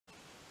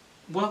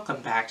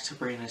Welcome back to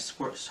Brandon's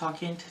Sports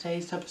Talk. In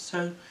today's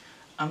episode,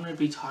 I'm going to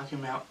be talking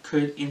about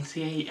could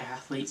NCAA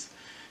athletes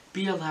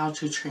be allowed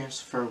to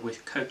transfer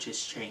with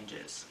coaches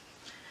changes.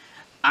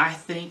 I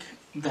think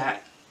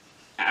that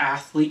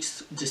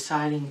athletes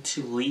deciding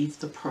to leave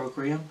the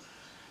program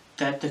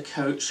that the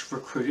coach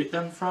recruited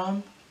them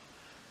from,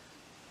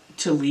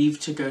 to leave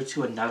to go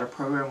to another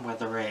program,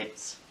 whether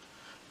it's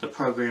the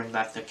program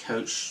that the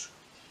coach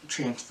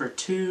transferred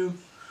to,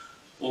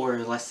 or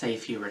let's say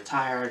if you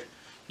retired,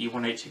 you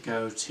wanted to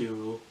go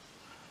to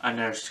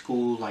another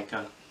school, like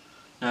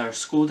another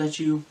school that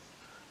you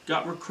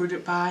got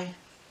recruited by.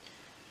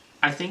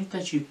 I think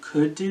that you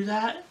could do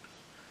that,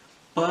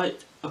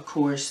 but of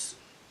course,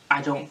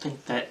 I don't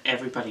think that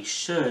everybody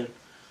should.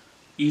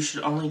 You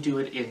should only do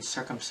it in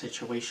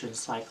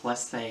situations like, let's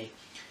say,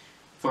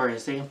 for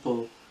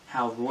example,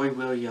 how Roy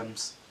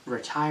Williams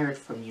retired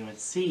from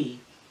UNC.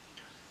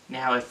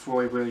 Now, if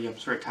Roy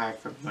Williams retired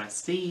from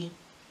UNC,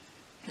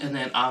 and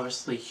then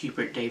obviously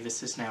Hubert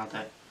Davis is now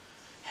the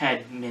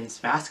head men's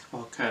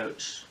basketball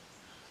coach,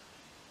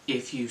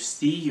 if you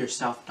see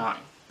yourself not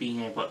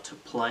being able to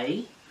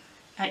play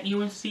at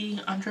UNC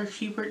under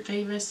Hubert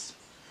Davis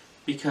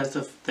because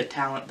of the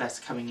talent that's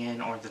coming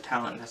in or the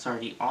talent that's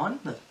already on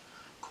the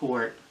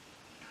court,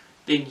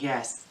 then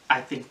yes,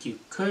 I think you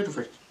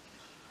could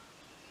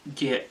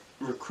get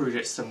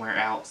recruited somewhere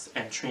else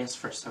and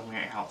transfer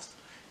somewhere else.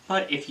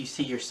 But if you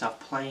see yourself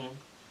playing,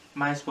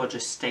 might as well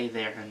just stay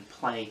there and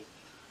play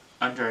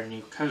under a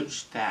new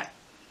coach that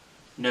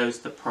knows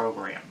the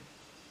program.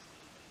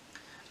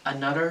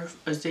 Another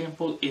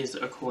example is,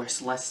 of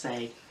course, let's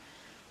say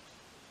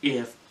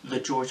if the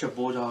Georgia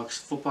Bulldogs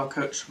football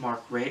coach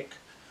Mark Richt,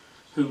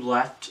 who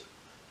left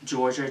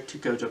Georgia to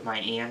go to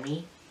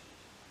Miami,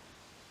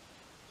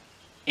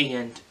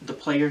 and the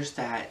players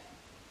that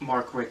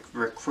Mark Richt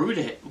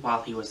recruited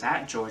while he was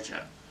at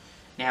Georgia,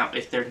 now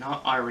if they're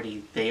not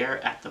already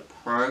there at the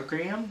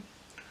program,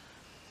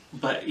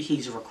 but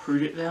he's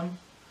recruited them,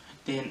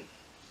 then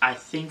I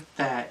think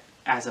that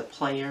as a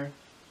player,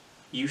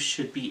 you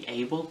should be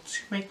able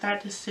to make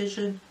that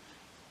decision,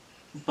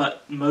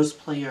 but most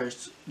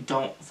players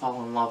don't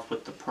fall in love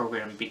with the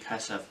program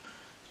because of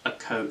a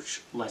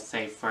coach. Let's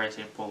say, for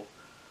example,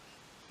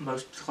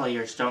 most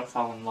players don't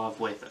fall in love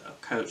with a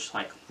coach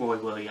like Roy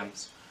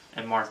Williams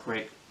and Mark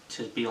Richt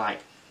to be like,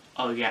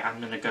 oh yeah,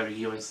 I'm going to go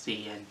to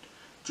UNC and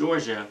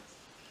Georgia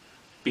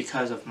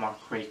because of Mark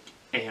Richt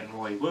and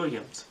Roy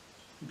Williams,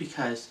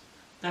 because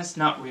that's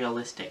not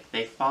realistic.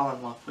 They fall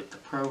in love with the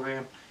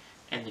program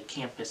and the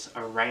campus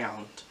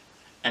around,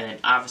 and then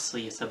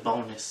obviously it's a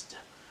bonus to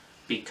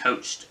be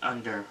coached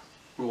under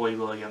Roy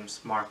Williams,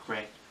 Mark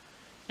Richt,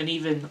 and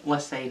even,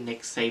 let's say,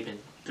 Nick Saban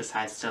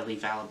decides to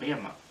leave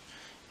Alabama.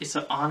 It's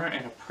an honor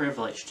and a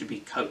privilege to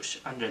be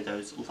coached under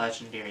those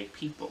legendary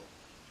people.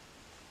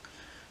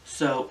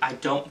 So I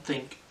don't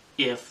think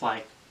if,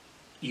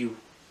 you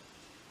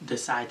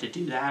decide to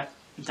do that,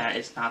 that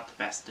is not the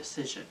best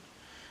decision.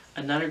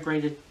 Another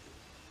great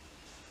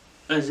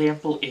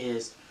example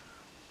is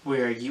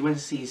where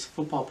UNC's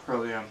football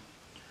program,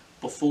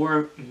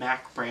 before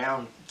Mack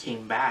Brown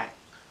came back,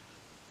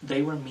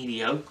 they were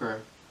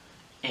mediocre,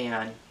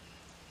 and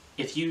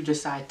if you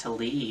decide to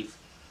leave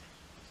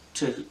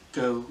to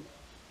go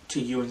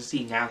to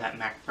UNC now that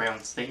Mack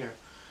Brown's there,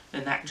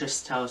 then that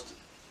just tells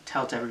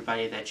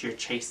everybody that you're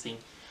chasing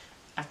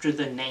after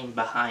the name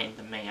behind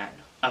the man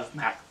of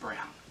Mack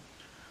Brown.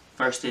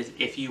 Versus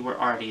if you were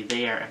already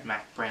there and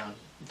Mack Brown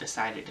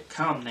decided to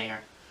come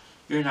there,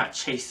 you're not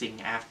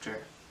chasing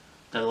after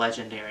the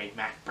legendary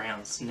Mack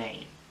Brown's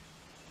name.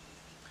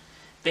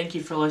 Thank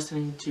you for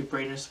listening to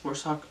Brandon's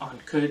Sports Talk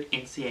on could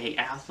NCAA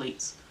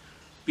athletes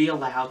be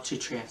allowed to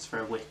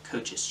transfer with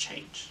coaches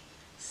change.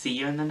 See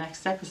you in the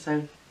next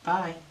episode.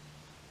 Bye.